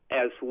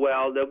 as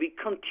well. There'll be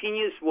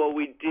continuous what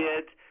we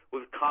did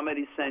with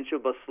Comedy Central,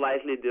 but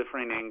slightly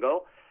different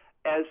angle.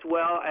 As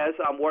well as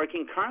I'm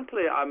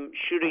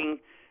shooting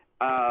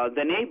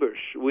The Neighbors.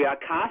 We are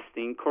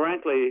casting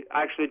currently,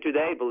 actually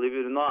today, believe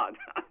it or not.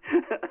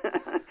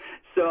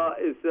 So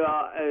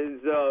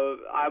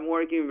I'm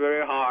working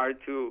very hard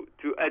to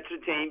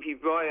entertain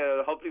people.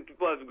 Hopefully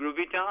people have a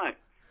groovy time.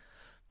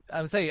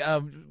 I would say,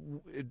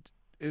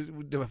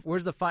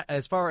 where's the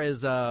as far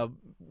as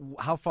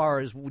how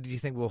far do you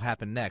think will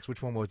happen next?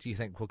 Which one do you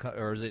think will come,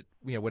 or is it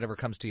whatever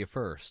comes to you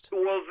first?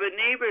 Well, the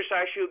neighbors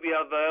actually will be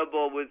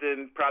available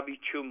within probably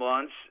 2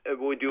 months.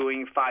 We're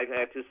doing 5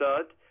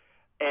 episodes.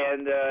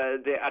 And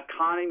the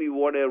Economy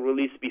want to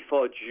release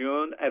before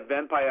June. At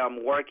Vampire,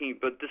 I'm working,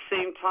 but at the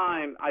same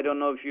time, I don't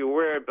know if you're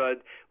aware,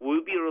 but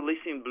we'll be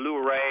releasing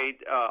Blu-ray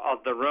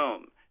of The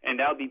Room, and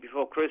that'll be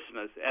before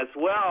Christmas, as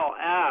well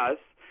as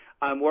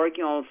I'm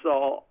working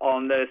also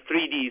on the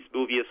 3D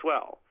movie as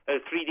well,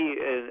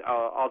 3D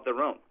of The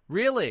Room.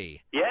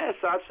 Really? Yes,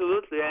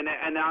 absolutely,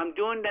 and I'm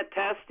doing the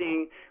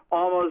testing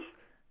almost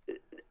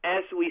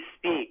as we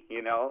speak,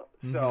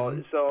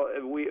 Mm-hmm. So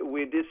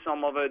we did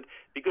some of it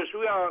because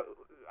we are.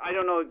 I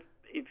don't know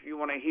if you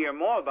want to hear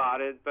more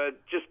about it,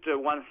 but just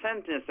one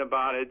sentence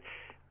about it.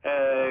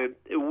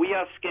 We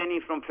are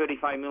scanning from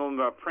 35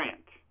 millimeter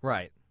print.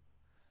 Right.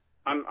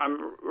 I'm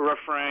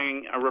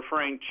referring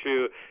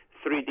to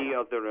 3D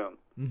of The Room.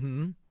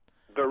 Mm-hmm.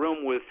 The Room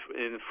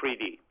in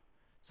 3D.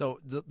 So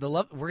the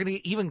love, we're going to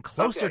get even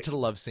closer to the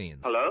love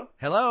scenes. Hello?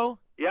 Hello?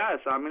 Yes,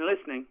 I'm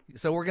listening.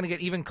 So we're going to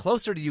get even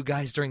closer to you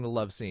guys during the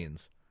love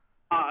scenes.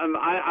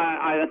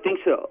 I don't think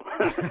so.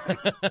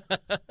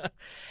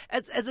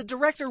 As a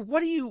director, what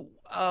do you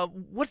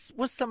what's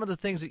some of the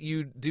things that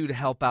you do to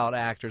help out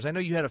actors? I know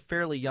you had a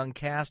fairly young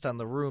cast on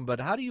The Room, but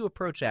how do you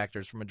approach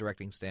actors from a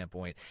directing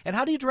standpoint? And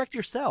how do you direct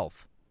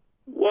yourself?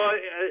 Well,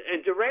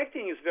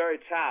 directing is very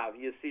tough.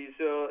 You see,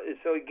 so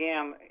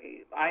again,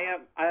 I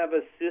have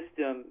a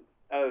system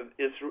of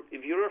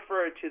if you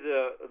refer to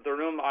the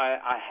Room,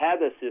 I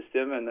had a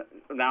system, and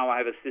now I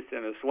have a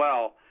system as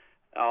well.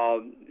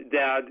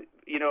 That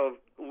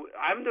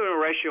I'm doing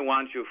ratio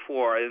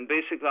 1:4, and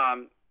basically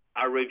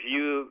I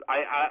review.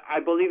 I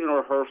believe in a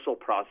rehearsal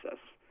process.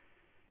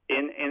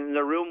 In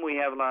The Room, we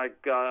have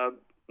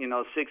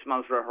 6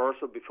 months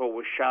rehearsal before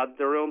we shot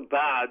The Room.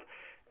 But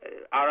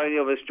I don't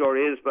know what the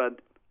story is, but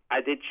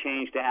I did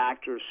change the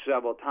actors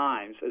several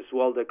times as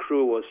well. The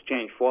crew was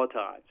changed 4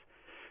 times.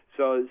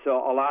 So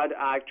a lot of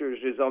actors,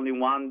 there's only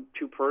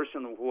 1-2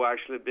 person who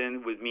actually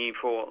been with me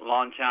for a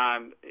long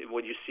time.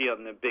 What you see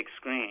on the big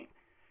screen.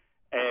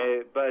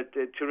 But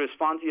to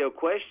respond to your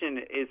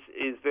question,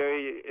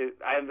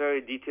 I am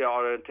very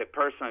detail-oriented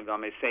person, if I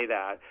may say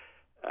that.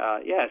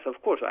 Yes,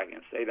 of course I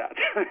can say that.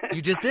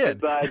 You just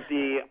did. But at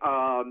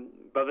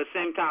the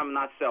same time, I'm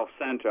not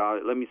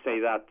self-centered. Let me say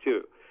that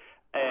too.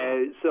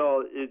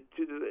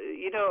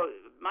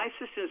 My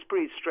system is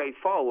pretty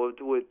straightforward.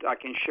 I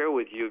can share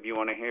with you if you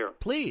want to hear.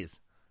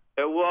 Please.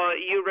 Well,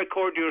 you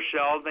record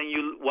yourself, and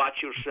you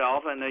watch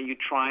yourself, and then you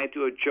try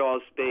to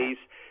adjust base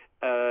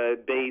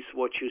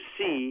what you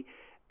see.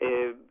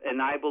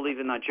 And I believe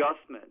in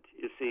adjustment,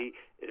 you see,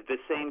 at the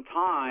same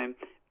time,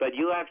 but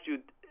you have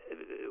to,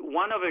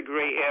 one of the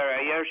gray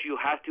areas, you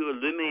have to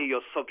eliminate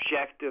your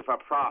subjective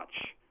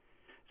approach.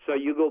 So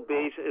you go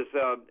base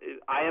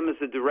I am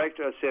as a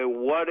director, I say,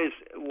 what is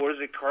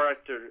the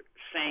character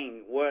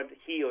saying, what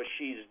he or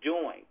she is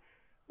doing,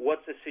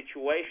 what's the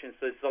situation?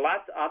 So it's a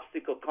lot of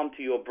obstacles come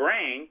to your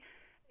brain,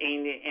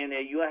 and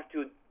you have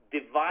to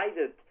divide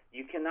it.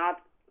 You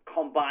cannot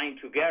combine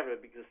together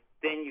because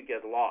then you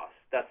get lost.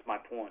 That's my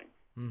point.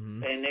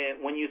 Mm-hmm.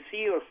 And when you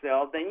see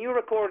yourself, then you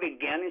record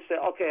again and say,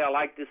 okay, I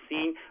like this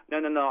scene.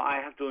 No, I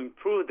have to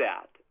improve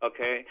that,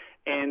 okay?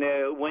 And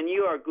when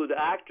you are good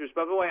actors,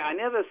 by the way, I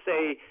never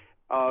say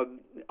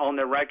on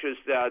the records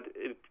that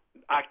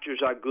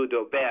actors are good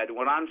or bad.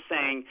 What I'm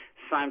saying,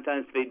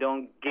 sometimes they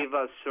don't give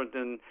us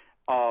certain,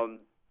 they're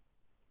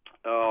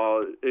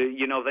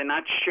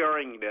not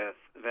sharing this.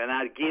 They're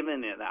not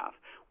giving enough.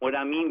 What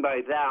I mean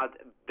by that,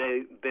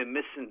 they're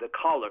missing the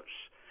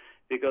colors.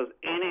 Because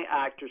any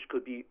actors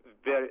could be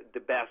the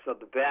best of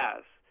the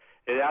best.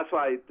 And that's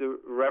why the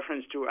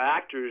reference to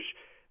actors,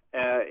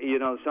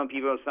 some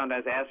people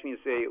sometimes ask me and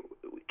say,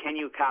 can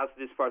you cast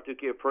this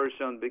particular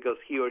person because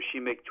he or she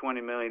make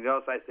 $20 million?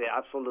 I say,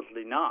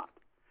 absolutely not.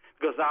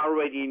 Because I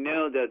already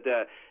know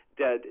that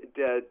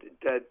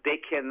they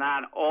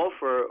cannot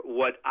offer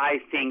what I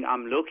think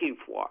I'm looking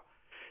for.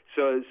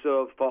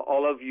 So for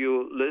all of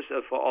you,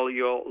 for all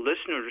your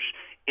listeners,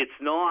 it's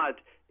not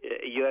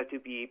you have to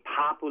be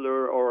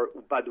popular,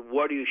 but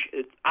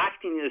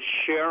acting is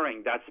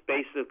sharing. That's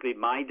basically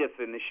my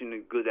definition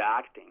of good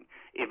acting,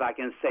 if I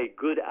can say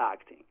good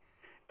acting.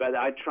 But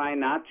I try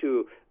not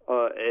to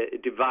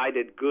divide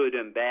it good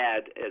and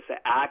bad as an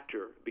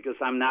actor because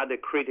I'm not a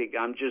critic.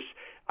 I'm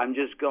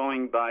just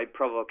going by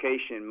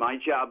provocation. My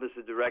job as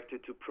a director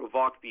to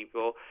provoke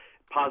people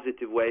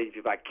positive ways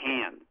if I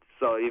can.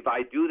 So if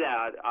I do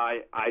that,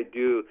 I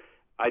do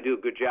a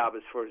good job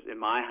as far as in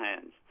my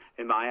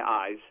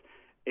eyes.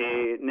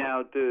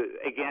 Now,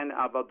 again,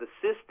 about the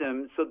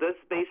system, so that's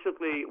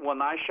basically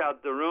when I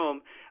shot The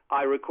Room,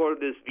 I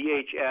recorded this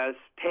VHS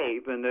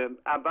tape. And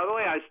by the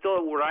way, I'm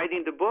still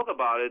writing the book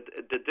about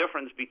it, the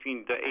difference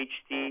between the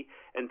HD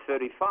and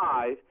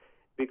 35,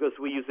 because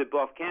we use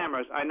both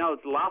cameras. I know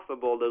it's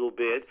laughable a little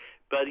bit,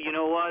 but you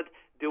know what?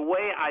 The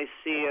way I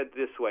see it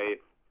this way,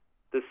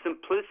 The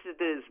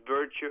simplicity is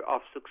virtue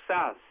of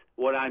success.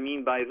 What I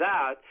mean by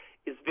that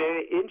is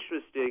very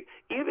interesting.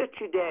 Even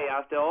today,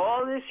 after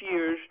all these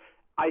years,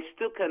 I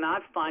still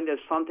cannot find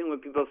something when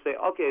people say,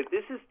 okay,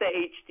 this is the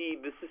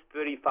HD, this is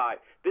 35.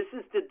 This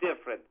is the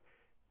difference.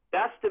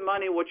 That's the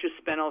money what you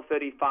spend on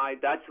 35.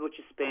 That's what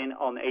you spend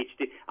on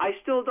HD. I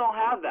still don't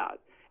have that.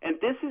 And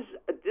this is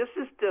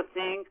the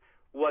thing,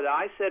 what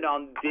I said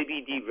on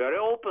DVD very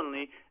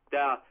openly,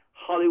 that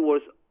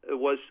Hollywood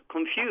was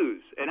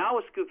confused. And I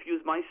was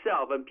confused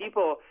myself. And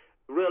people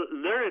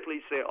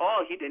lyrically say,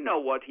 oh, he didn't know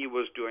what he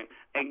was doing.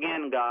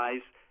 Again,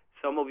 guys,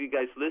 some of you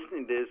guys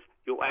listening to this,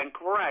 you're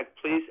incorrect.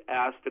 Please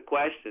ask the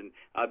question.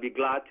 I'll be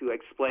glad to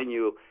explain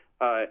you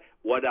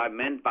what I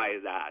meant by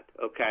that,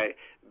 okay?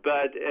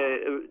 But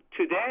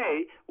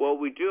today, what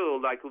we do,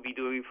 like we'll be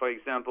doing, for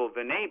example,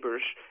 The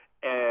Neighbors,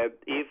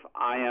 if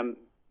I am,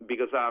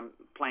 because I'm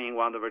playing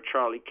one of a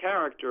Charlie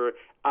character,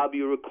 I'll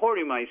be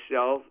recording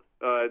myself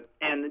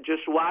and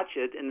just watch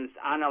it and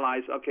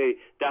analyze, okay,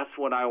 that's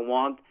what I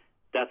want.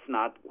 That's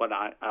not what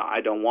I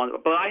don't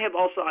want. But I have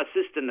also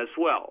assistant as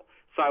well.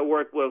 So I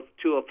work with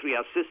 2 or 3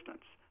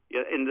 assistants.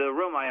 In the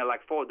room, I have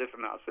like 4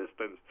 different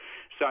assistants.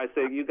 So I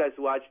say, you guys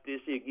watch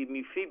this, you give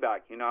me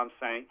feedback, you know what I'm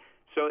saying?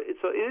 So it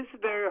is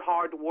very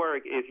hard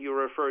work if you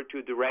refer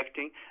to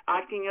directing.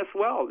 Acting as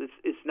well.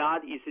 It's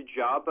not easy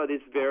job, but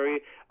it's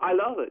I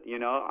love it, you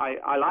know.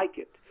 I like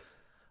it.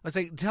 I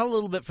say, tell a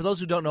little bit, for those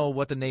who don't know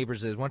what The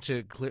Neighbors is, why don't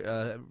you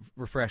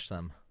refresh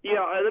them?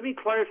 Yeah, let me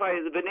clarify.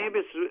 The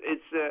Neighbors,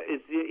 it's a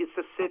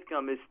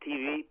sitcom, it's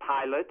TV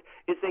pilot.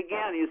 It's,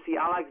 again, you see,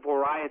 I like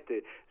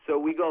variety. So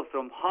we go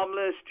from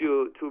homeless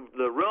to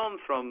The Room,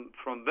 from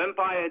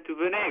vampire to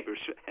The Neighbors.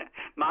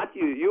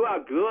 Matthew, you are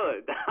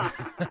good.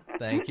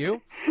 Thank you.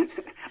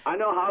 I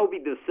know how will be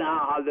the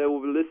sound, how they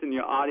will listen to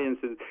your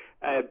audiences.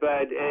 Yeah,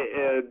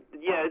 The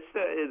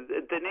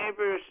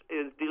Neighbors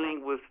is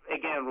dealing with,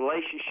 again,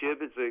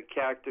 relationship. It's a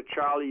character,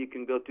 Charlie. You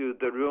can go to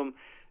The Room.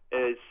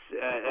 It's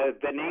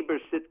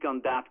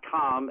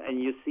theneighborsitcom.com,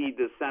 and you see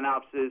the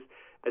synopsis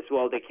as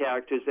well, the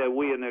characters that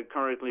we are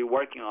currently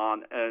working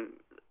on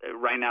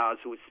right now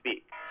as we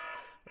speak.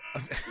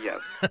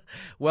 Yes.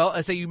 Well, I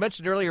say, you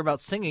mentioned earlier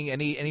about singing.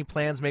 Any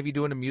plans maybe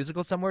doing a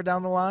musical somewhere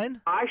down the line?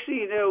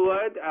 Actually, you know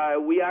what?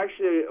 We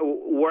actually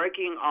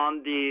working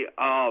on the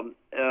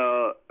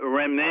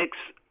remix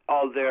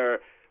of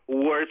their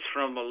words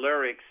from the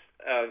lyrics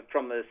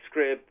from the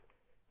script,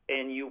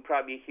 and you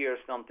probably hear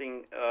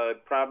something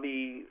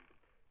probably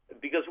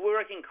because we're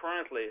working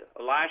currently.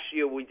 Last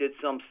year we did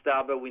some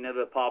stuff, but we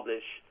never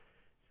published.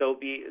 So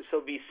be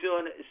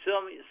soon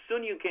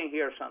you can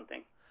hear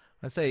something.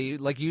 I say,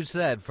 like you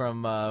said,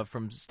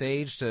 from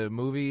stage to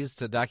movies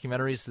to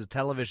documentaries to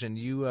television,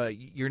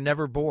 you're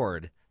never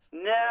bored.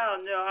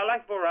 No, I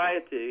like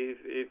variety,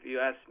 if you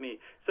ask me.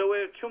 So we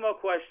have 2 more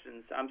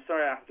questions. I'm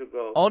sorry I have to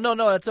go. Oh, no,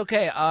 that's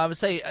okay. I would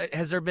say,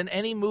 has there been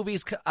any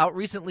movies out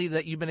recently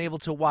that you've been able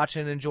to watch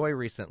and enjoy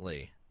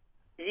recently?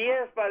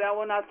 Yes, but I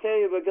will not tell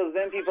you because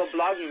then people are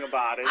blogging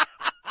about it.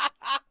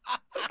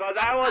 But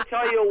I will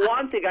tell you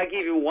one thing. I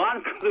give you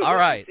one clue. All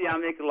right. See, I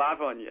make a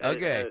laugh on you.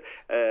 Okay.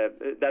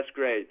 That's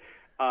great.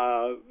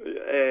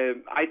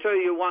 I tell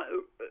you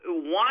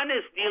one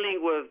is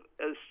dealing with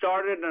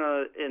started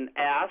in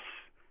S,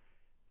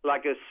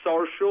 like a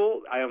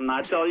social. I am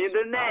not telling you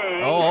the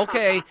name. Oh,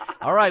 okay.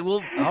 All right.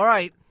 Well, all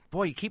right.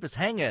 Boy, you keep us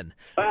hanging.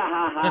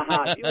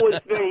 It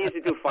was very easy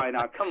to find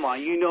out. Come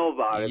on, you know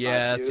about it.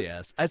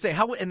 Yes. I say,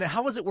 how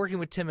was it working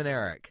with Tim and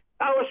Eric?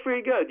 That was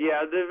pretty good,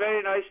 yeah. They're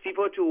very nice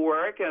people to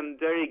work and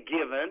very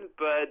given,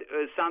 but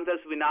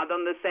sometimes we're not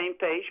on the same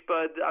page,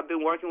 but I've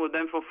been working with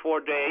them for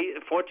 4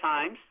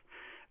 times.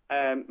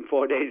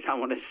 4 days, I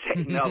want to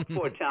say. No,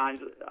 4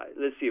 times.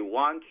 Let's see,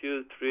 1,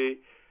 2, 3,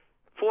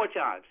 4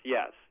 times,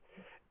 yes.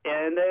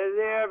 And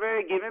they're a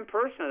very giving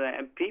person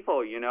and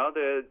people, you know.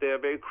 They're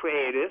very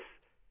creative.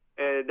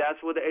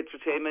 That's what the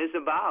entertainment is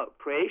about,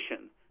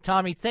 creation.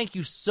 Tommy, thank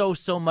you so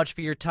much for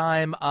your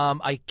time.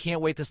 I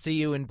can't wait to see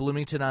you in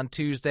Bloomington on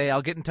Tuesday.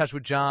 I'll get in touch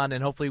with John,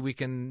 and hopefully we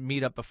can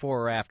meet up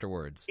before or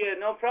afterwards. Yeah,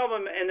 no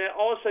problem. And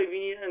also, if you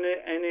need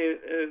any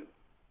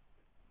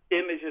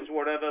images,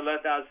 whatever,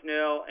 let us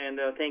know. And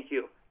thank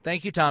you.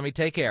 Thank you, Tommy.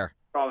 Take care.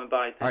 No problem.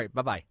 Bye. All right,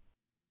 bye-bye.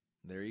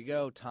 There you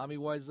go, Tommy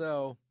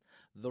Wiseau.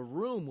 The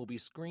Room will be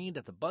screened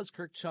at the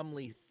Buzzkirk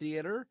Chumley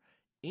Theater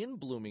in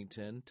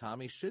Bloomington.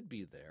 Tommy should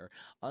be there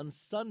on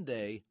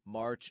Sunday,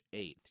 March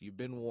 8th. You've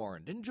been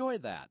warned. Enjoy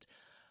that.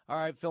 All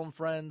right, film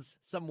friends,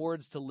 some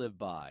words to live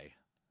by.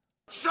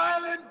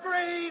 Silent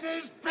Green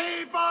is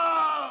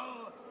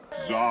people!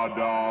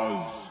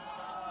 Zardoz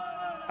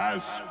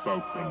has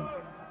spoken.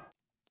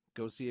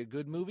 Go see a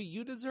good movie.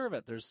 You deserve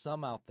it. There's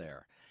some out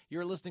there.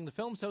 You're listening to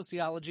Film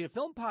Sociology, a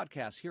film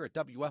podcast here at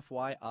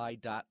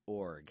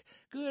WFYI.org.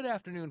 Good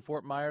afternoon,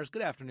 Fort Myers.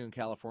 Good afternoon,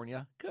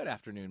 California. Good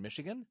afternoon,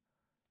 Michigan.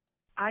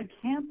 I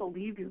can't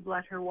believe you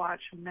let her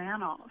watch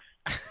Manos.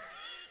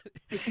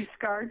 Is she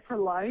scarred for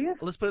life?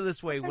 Let's put it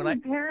this way. What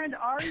kind of parent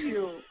are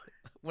you?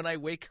 When I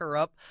wake her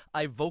up,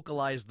 I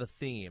vocalize the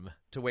theme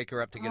to wake her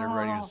up to get her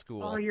ready to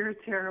school. Oh, you're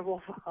a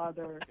terrible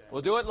father.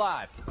 We'll do it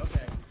live.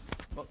 Okay.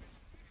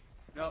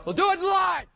 We'll do it live!